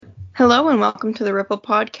Hello and welcome to the Ripple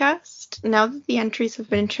podcast. Now that the entries have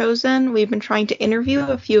been chosen, we've been trying to interview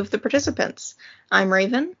a few of the participants. I'm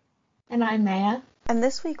Raven. And I'm Maya. And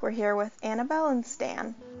this week we're here with Annabelle and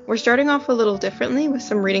Stan. We're starting off a little differently with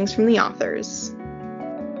some readings from the authors.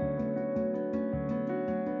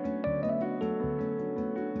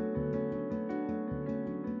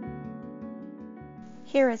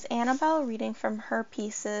 Here is Annabelle reading from her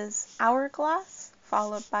pieces Hourglass,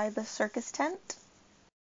 followed by The Circus Tent.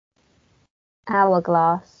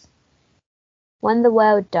 Hourglass. When the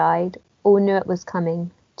world died, all knew it was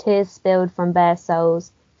coming. Tears spilled from bare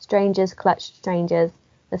souls. Strangers clutched strangers.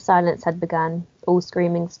 The silence had begun. All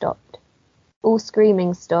screaming stopped. All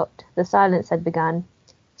screaming stopped. The silence had begun.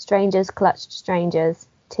 Strangers clutched strangers.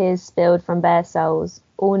 Tears spilled from bare souls.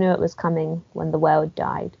 All knew it was coming when the world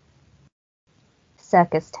died.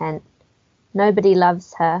 Circus tent. Nobody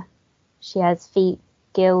loves her. She has feet,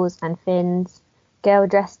 gills, and fins. Girl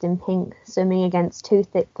dressed in pink, swimming against two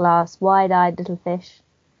thick glass, wide-eyed little fish.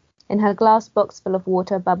 In her glass box full of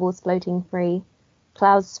water, bubbles floating free.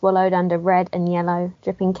 Clouds swallowed under red and yellow,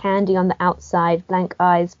 dripping candy on the outside, blank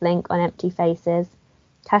eyes blink on empty faces.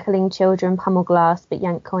 Cackling children pummel glass but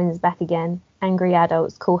yank coins back again. Angry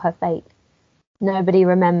adults call her fate. Nobody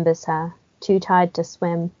remembers her, too tired to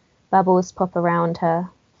swim. Bubbles pop around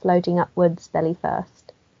her, floating upwards belly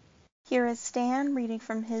first. Here is Stan reading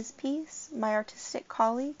from his piece, My Artistic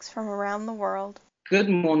Colleagues from Around the World. Good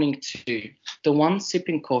morning to the ones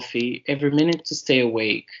sipping coffee every minute to stay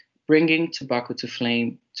awake, bringing tobacco to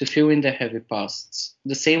flame to fill in their heavy pasts,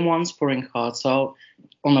 the same ones pouring hearts out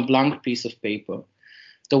on a blank piece of paper,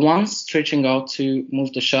 the ones stretching out to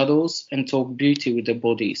move the shadows and talk beauty with their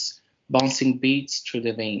bodies, bouncing beats through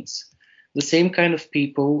their veins. The same kind of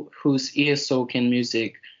people whose ears soak in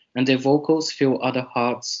music and their vocals fill other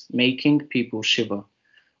hearts, making people shiver.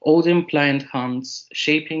 Old impliant hands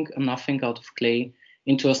shaping a nothing out of clay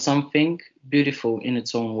into a something beautiful in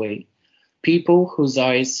its own way. People whose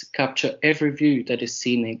eyes capture every view that is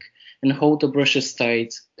scenic and hold the brushes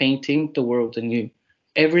tight, painting the world anew.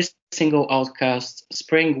 Every single outcast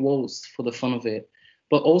spraying walls for the fun of it,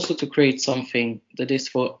 but also to create something that is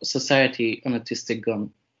for society an artistic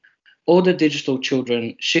gun. All the digital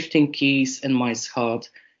children shifting keys and mice hard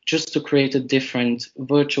just to create a different,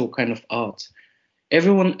 virtual kind of art.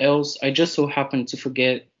 Everyone else I just so happen to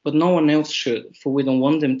forget, but no one else should, for we don't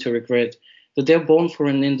want them to regret that they're born for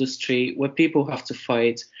an industry where people have to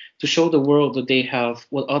fight to show the world that they have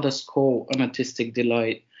what others call an artistic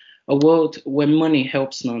delight. A world where money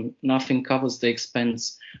helps none, nothing covers the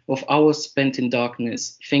expense of hours spent in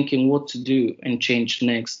darkness, thinking what to do and change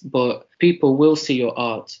next. But people will see your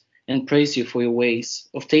art and praise you for your ways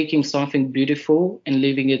of taking something beautiful and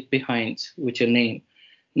leaving it behind with your name.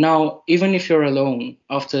 Now, even if you're alone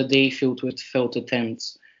after a day filled with failed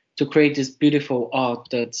attempts to create this beautiful art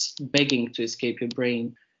that's begging to escape your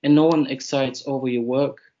brain, and no one excites over your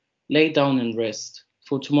work, lay down and rest,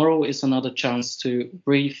 for tomorrow is another chance to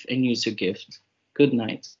breathe and use your gift. Good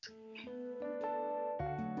night.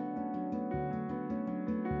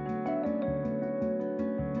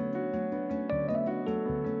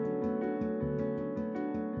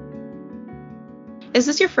 Is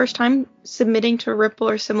this your first time submitting to Ripple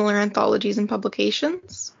or similar anthologies and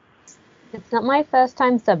publications? It's not my first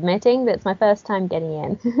time submitting, but it's my first time getting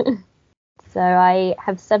in. So I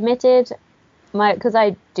have submitted because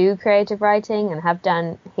I do creative writing and have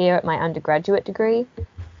done here at my undergraduate degree.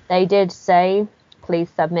 They did say, please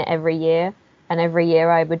submit every year. And every year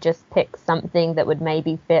I would just pick something that would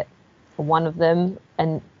maybe fit one of them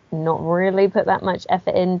and not really put that much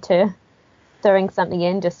effort into throwing something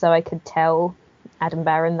in just so I could tell Adam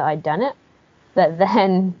Barron that I'd done it. But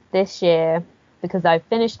then this year, because I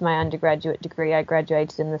finished my undergraduate degree, I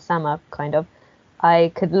graduated in the summer, kind of,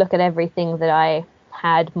 I could look at everything that I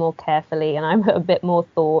had more carefully and I put a bit more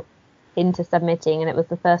thought into submitting, and it was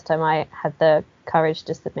the first time I had the courage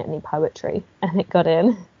to submit any poetry, and it got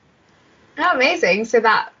in. Oh, amazing. So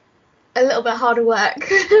that a little bit harder work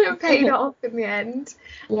paid off in the end.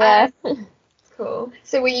 Yeah. Cool.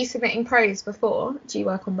 So were you submitting prose before? Do you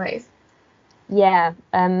work on both? Yeah,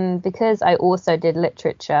 because I also did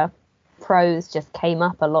literature, prose just came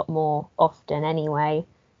up a lot more often anyway.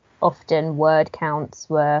 Often word counts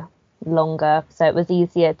were longer, so it was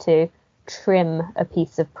easier to trim a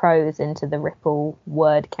piece of prose into the Ripple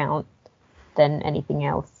word count than anything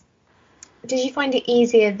else. Did you find it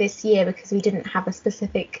easier this year because we didn't have a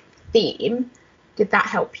specific theme? Did that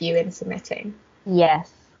help you in submitting?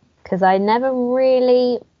 Yes, because I never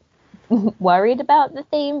really worried about the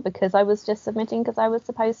theme because I was just submitting because I was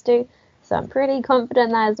supposed to. So I'm pretty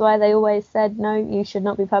confident that is why they always said, no, you should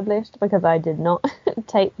not be published, because I did not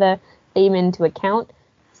take the theme into account.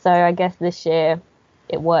 So I guess this year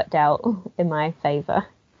it worked out in my favour.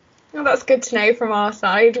 Well, that's good to know from our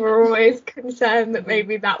side. We're always concerned that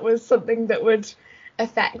maybe that was something that would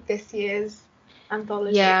affect this year's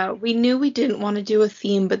anthology. Yeah, we knew we didn't want to do a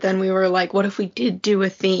theme, but then we were like, what if we did do a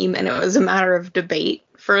theme? And it was a matter of debate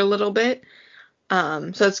for a little bit.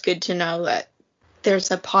 So it's good to know that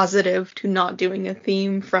there's a positive to not doing a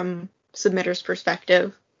theme from submitter's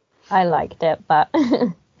perspective. I liked it, but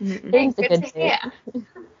themes are good too.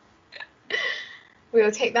 We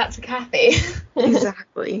will take that to Kathy.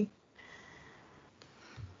 Exactly.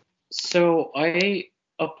 So I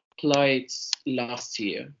applied last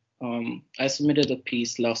year. I submitted a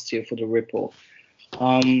piece last year for the Ripple.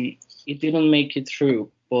 It didn't make it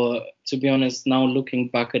through, but to be honest, now looking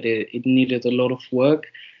back at it, it needed a lot of work,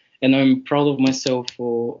 and I'm proud of myself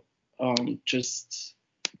for just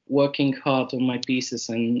working hard on my pieces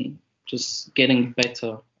and just getting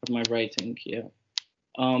better at my writing. Yeah.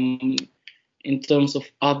 In terms of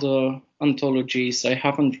other anthologies, I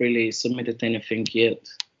haven't really submitted anything yet.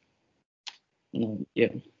 No, yeah.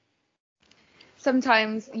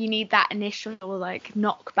 Sometimes you need that initial like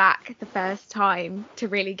knockback the first time to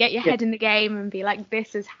really get your head in the game and be like,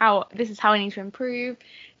 this is how I need to improve,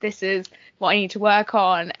 this is what I need to work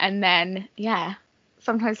on, and then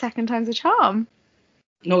sometimes second time's a charm.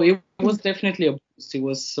 No, it was definitely a boost. It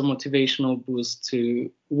was a motivational boost to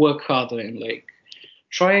work harder and like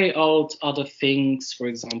try out other things, for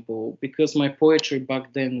example, because my poetry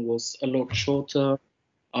back then was a lot shorter.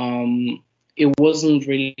 It wasn't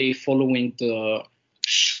really following the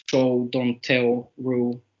show, don't tell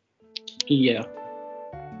rule. Yeah.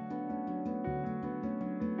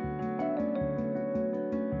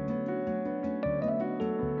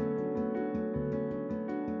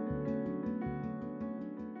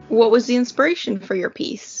 What was the inspiration for your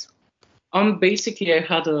piece? Basically, I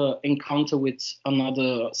had an encounter with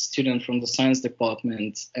another student from the science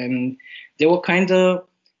department, and they were kind of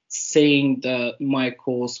saying that my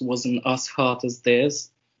course wasn't as hard as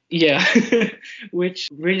theirs. Yeah, which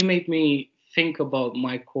really made me think about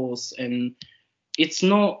my course. And it's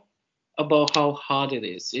not about how hard it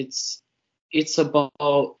is. It's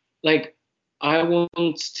about, like, I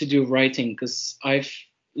want to do writing because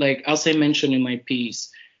as I mentioned in my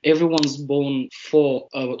piece, everyone's born for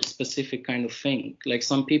a specific kind of thing. Like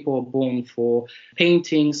some people are born for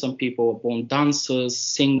painting, some people are born dancers,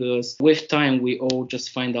 singers. With time, we all just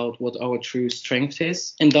find out what our true strength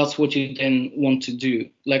is. And that's what you then want to do.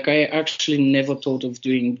 Like I actually never thought of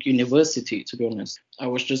doing university, to be honest. I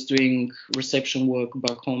was just doing reception work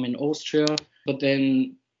back home in Austria. But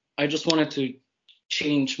then I just wanted to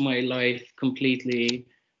change my life completely.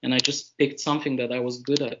 And I just picked something that I was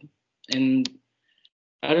good at. And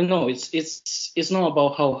I don't know. It's not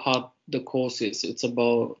about how hard the course is. It's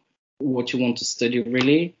about what you want to study,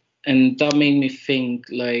 really. And that made me think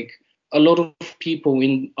like a lot of people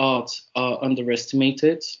in art are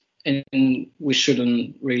underestimated, and we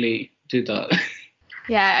shouldn't really do that.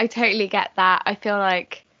 Yeah, I totally get that. I feel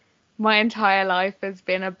like my entire life has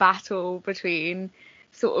been a battle between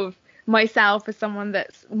sort of myself as someone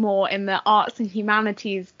that's more in the arts and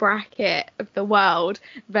humanities bracket of the world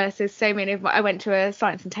versus so many of I went to a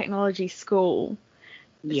science and technology school.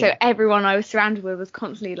 Yeah. So everyone I was surrounded with was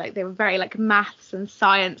constantly like, they were very like maths and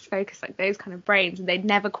science focused, like those kind of brains, and they'd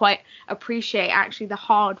never quite appreciate actually the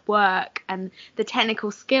hard work and the technical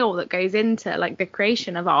skill that goes into like the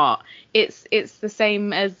creation of art. It's the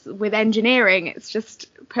same as with engineering. It's just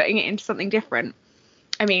putting it into something different.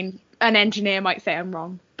 I mean, an engineer might say I'm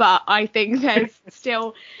wrong, but I think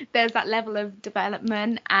there's that level of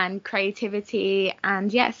development and creativity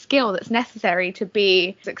and skill that's necessary to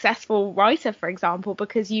be a successful writer, for example,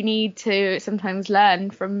 because you need to sometimes learn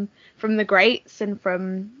from the greats and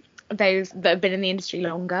from those that have been in the industry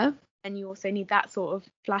longer, and you also need that sort of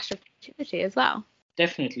flash of creativity as well.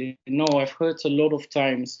 Definitely. No, I've heard a lot of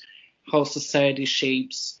times how society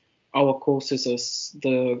shapes our courses as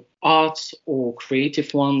the arts or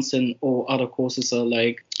creative ones, and or other courses are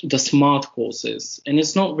like the smart courses. And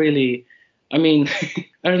it's not really, I mean,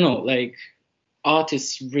 I don't know, like art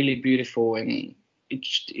is really beautiful and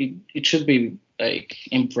it should be like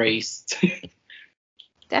embraced.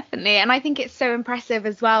 Definitely. And I think it's so impressive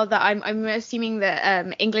as well that I'm assuming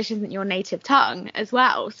that English isn't your native tongue as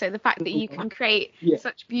well. So the fact that you can create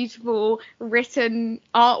such beautiful written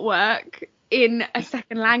artwork in a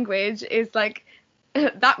second language is like,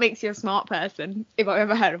 that makes you a smart person, if I've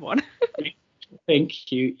ever heard of one.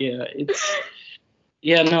 Thank you. Yeah,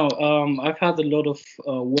 Yeah, no, I've had a lot of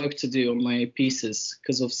work to do on my pieces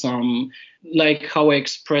because of some, like how I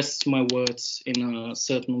express my words in a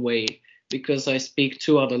certain way, because I speak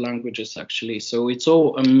two other languages actually. So it's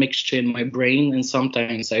all a mixture in my brain, and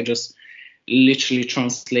sometimes I just literally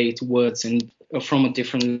translate words from a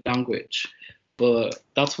different language. But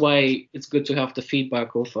that's why it's good to have the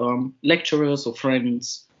feedback of lecturers or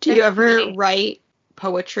friends. Do you ever write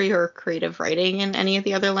poetry or creative writing in any of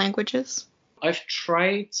the other languages? I've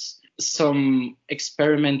tried some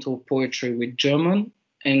experimental poetry with German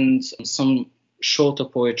and some shorter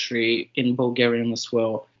poetry in Bulgarian as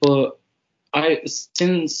well. But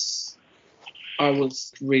since I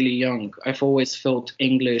was really young, I've always felt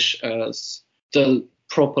English as the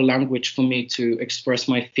proper language for me to express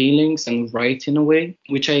my feelings and write in a way,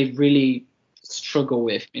 which I really struggle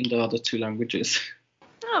with in the other two languages.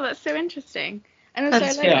 Oh, that's so interesting. And also,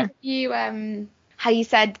 That's like fair. you, how you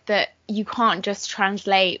said that you can't just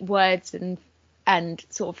translate words and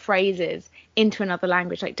sort of phrases into another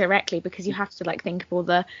language like directly, because you have to like think of all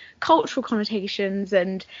the cultural connotations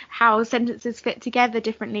and how sentences fit together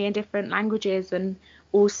differently in different languages, and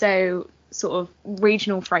also sort of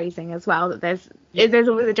regional phrasing as well, that there's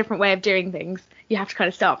always a different way of doing things. You have to kind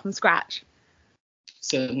of start from scratch.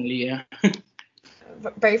 Certainly, yeah.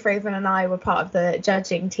 Both Raven and I were part of the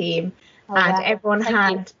judging team, Oh, and wow. everyone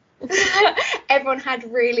Thank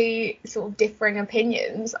had really sort of differing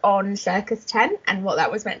opinions on Circus Tent and what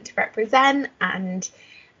that was meant to represent, and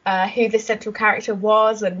who the central character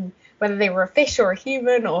was, and whether they were a fish or a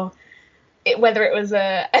human, or whether it was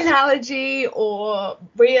a analogy or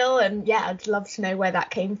real. And yeah, I'd love to know where that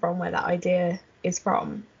came from, where that idea is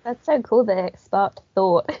from. That's so cool that it sparked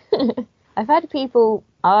thought. I've had people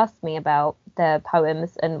ask me about their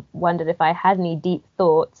poems and wondered if I had any deep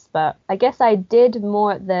thoughts, but I guess I did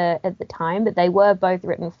more at the time, but they were both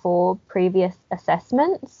written for previous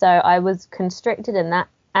assessments, so I was constricted in that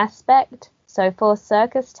aspect. So for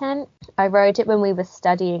Circus Tent, I wrote it when we were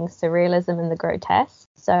studying surrealism and the grotesque.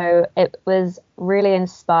 So it was really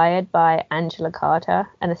inspired by Angela Carter,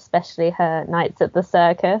 and especially her Nights at the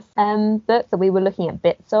Circus book that we were looking at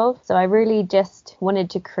bits of. So I really just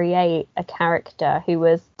wanted to create a character who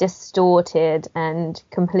was distorted and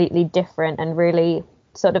completely different and really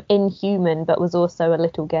sort of inhuman, but was also a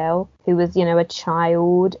little girl who was, you know, a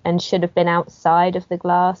child and should have been outside of the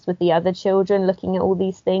glass with the other children looking at all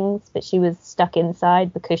these things, but she was stuck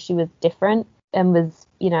inside because she was different, and was,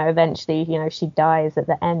 you know, eventually, you know, she dies at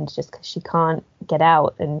the end just because she can't get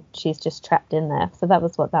out and she's just trapped in there. So that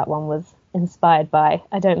was what that one was inspired by.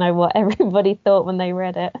 I don't know what everybody thought when they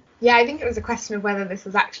read it. Yeah, I think it was a question of whether this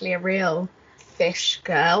was actually a real fish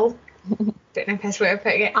girl. Don't know if that's the way of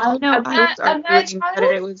putting it. I know I was arguing that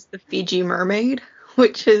it was the Fiji mermaid,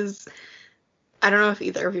 which is, I don't know if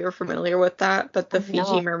either of you are familiar with that, but the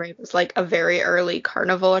Fiji mermaid was like a very early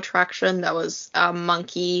carnival attraction that was a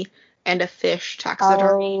monkey and a fish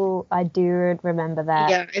taxidermy. Oh, I do remember that.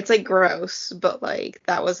 Yeah, it's like gross, but like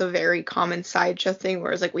that was a very common sideshow thing,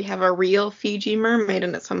 whereas like we have a real Fiji mermaid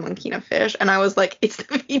and it's a monkey and a fish, and I was like, it's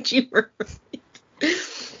the Fiji mermaid.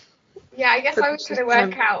 Yeah, I guess I was trying to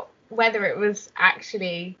work out whether it was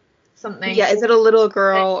actually something. Yeah, is it a little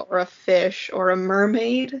girl or a fish or a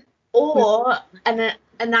mermaid? Or an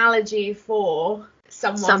analogy for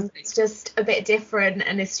someone that's just a bit different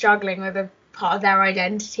and is struggling with a part of their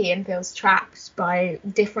identity and feels trapped by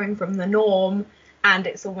differing from the norm, and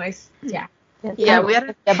it's almost we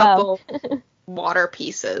had a couple water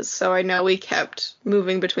pieces, so I know we kept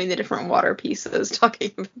moving between the different water pieces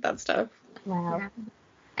talking about that stuff. Wow. Yeah.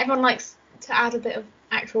 Everyone likes to add a bit of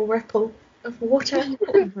actual ripple of water.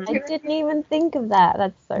 I didn't even think of that.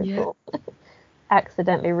 That's so cool.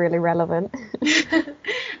 Accidentally really relevant.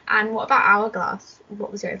 And what about Hourglass?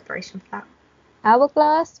 What was your inspiration for that?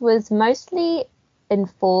 Hourglass was mostly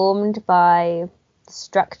informed by the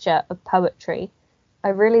structure of poetry. I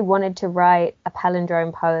really wanted to write a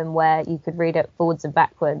palindrome poem where you could read it forwards and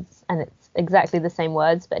backwards, and it's exactly the same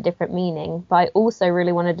words but a different meaning. But I also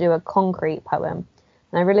really wanted to do a concrete poem,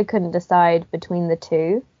 and I really couldn't decide between the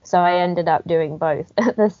two, so I ended up doing both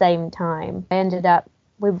at the same time. I ended up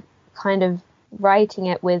with kind of writing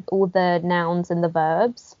it with all the nouns and the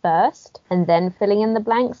verbs first, and then filling in the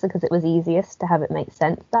blanks because it was easiest to have it make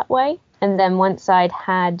sense that way. And then once I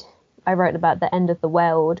wrote about the end of the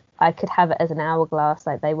world, I could have it as an hourglass,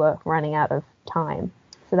 like they were running out of time.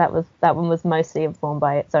 So that one was mostly informed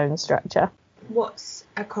by its own structure. What's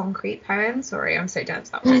a concrete poem? Sorry, I'm so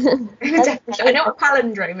dense that one. I know what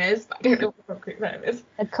palindrome is, but I don't know what a concrete poem is.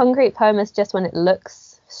 A concrete poem is just when it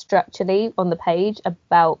looks structurally on the page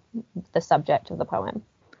about the subject of the poem.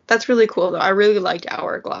 That's really cool though. I really liked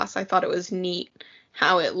Hourglass. I thought it was neat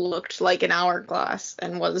how it looked like an hourglass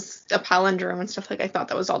and was a palindrome and stuff. Like, I thought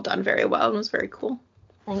that was all done very well and was very cool.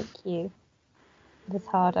 Thank you. It was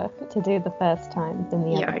harder to do the first time than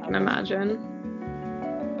the other. Yeah, I can imagine.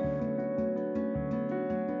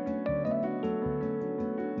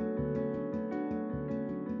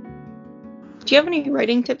 Do you have any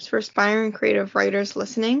writing tips for aspiring creative writers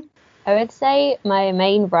listening? I would say my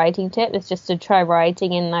main writing tip is just to try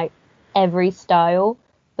writing in like every style,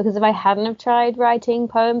 because if I hadn't have tried writing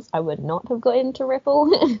poems, I would not have got into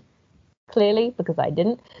Ripple. Clearly, because I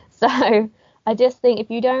didn't. So I just think if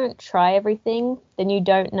you don't try everything, then you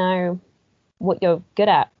don't know what you're good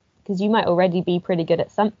at, because you might already be pretty good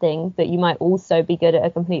at something, but you might also be good at a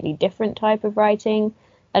completely different type of writing.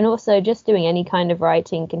 And also just doing any kind of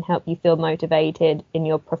writing can help you feel motivated in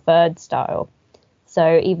your preferred style.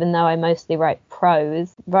 So even though I mostly write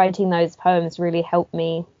prose, writing those poems really helped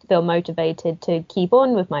me feel motivated to keep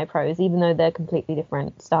on with my prose, even though they're completely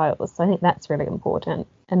different styles. So I think that's really important.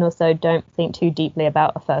 And also don't think too deeply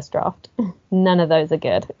about a first draft. None of those are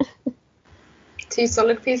good. 2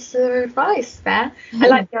 solid pieces of advice there. I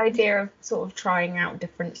like the idea of sort of trying out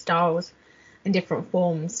different styles and different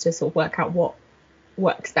forms to sort of work out what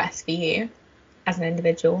works best for you as an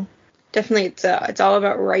individual. Definitely, it's all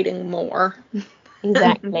about writing more.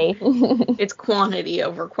 Exactly. It's quantity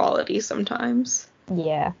over quality sometimes.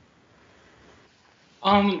 Yeah.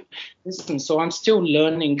 Listen, so I'm still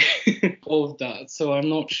learning all of that, so I'm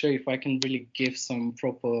not sure if I can really give some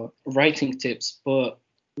proper writing tips, but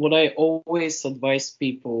what I always advise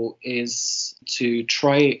people is to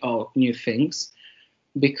try out new things,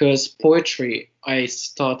 because poetry I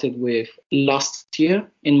started with last year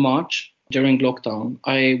in March during lockdown.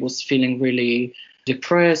 I was feeling really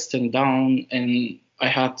depressed and down, and I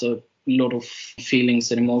had a lot of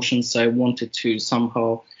feelings and emotions I wanted to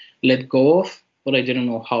somehow let go of, but I didn't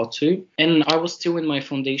know how to. And I was still in my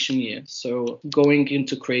foundation year, so going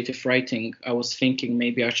into creative writing, I was thinking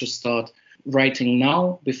maybe I should start writing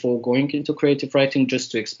now before going into creative writing,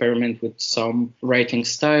 just to experiment with some writing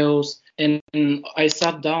styles. And I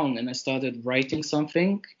sat down and I started writing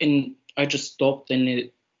something, and I just stopped,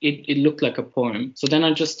 and it looked like a poem. So then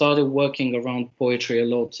I just started working around poetry a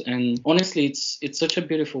lot. And honestly, it's such a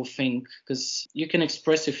beautiful thing, because you can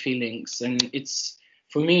express your feelings, and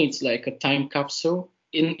for me, it's like a time capsule.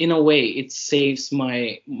 In a way, it saves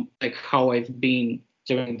my, like, how I've been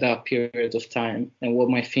during that period of time and what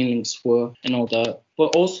my feelings were and all that.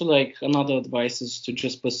 But also, like, another advice is to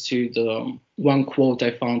just pursue the one quote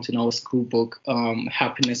I found in our school book,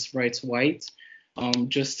 happiness writes white.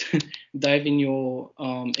 Just dive in your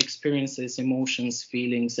experiences, emotions,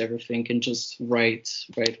 feelings, everything, and just write.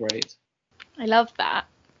 I love that.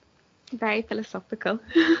 Very philosophical.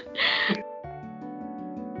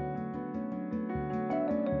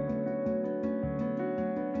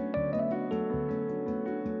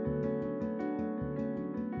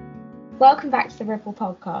 Welcome back to the Ripple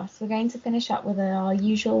podcast. We're going to finish up with our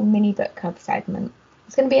usual mini book club segment.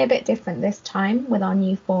 It's going to be a bit different this time with our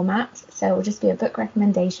new format, so it will just be a book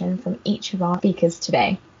recommendation from each of our speakers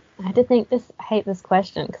today. I had to think I hate this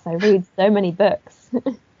question because I read so many books.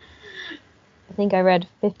 I think I read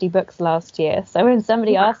 50 books last year, so when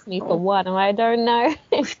somebody asks me for one, I don't know.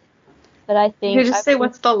 But I think you just say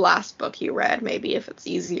what's the last book you read, maybe, if it's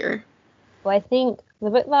easier. Well, I think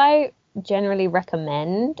the book that I generally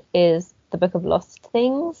recommend is The Book of Lost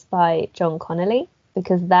Things by John Connolly,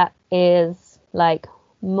 because that is like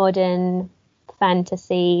modern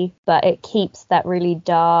fantasy, but it keeps that really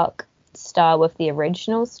dark style with the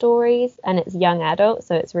original stories, and it's young adult,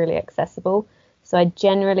 so it's really accessible. So I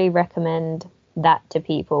generally recommend that to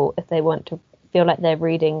people if they want to feel like they're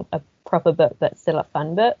reading a proper book but still a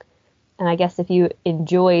fun book. And I guess if you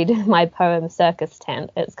enjoyed my poem Circus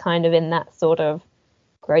Tent, it's kind of in that sort of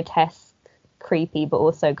grotesque, creepy, but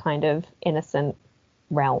also kind of innocent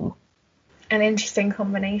realm. An interesting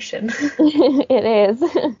combination. It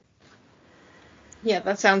is. Yeah,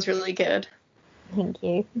 that sounds really good. Thank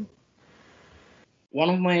you. One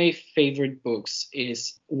of my favorite books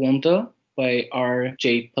is Wonder by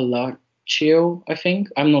R.J. Palacio, I think.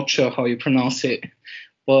 I'm not sure how you pronounce it,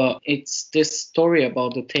 but it's this story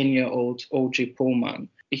about the 10-year-old O.J. Pullman.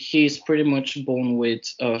 He's pretty much born with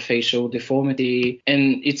facial deformity,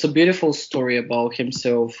 and it's a beautiful story about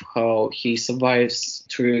himself, how he survives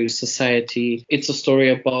through society. It's a story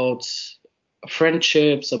about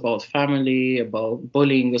friendships, about family, about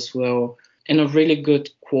bullying as well. And a really good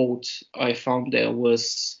quote I found there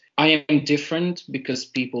was, "I am different because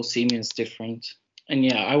people see me as different." And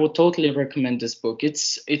yeah, I would totally recommend this book.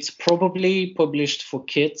 It's probably published for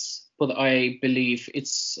kids, but I believe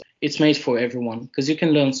it's made for everyone, because you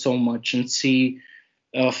can learn so much and see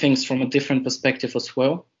things from a different perspective as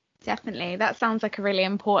well. Definitely. That sounds like a really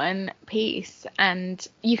important piece, and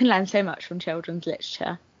you can learn so much from children's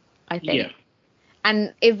literature, I think. Yeah.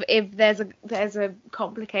 And if there's a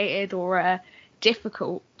complicated or a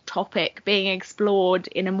difficult topic being explored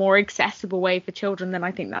in a more accessible way for children, then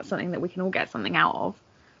I think that's something that we can all get something out of.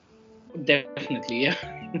 Definitely, yeah.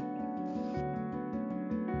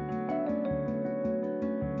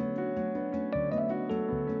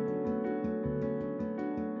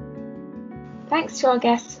 Thanks to our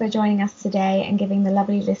guests for joining us today and giving the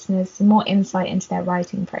lovely listeners some more insight into their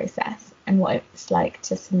writing process and what it's like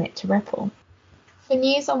to submit to Ripple. For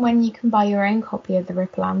news on when you can buy your own copy of the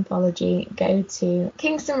Ripple anthology, go to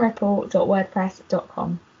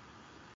kingstonripple.wordpress.com.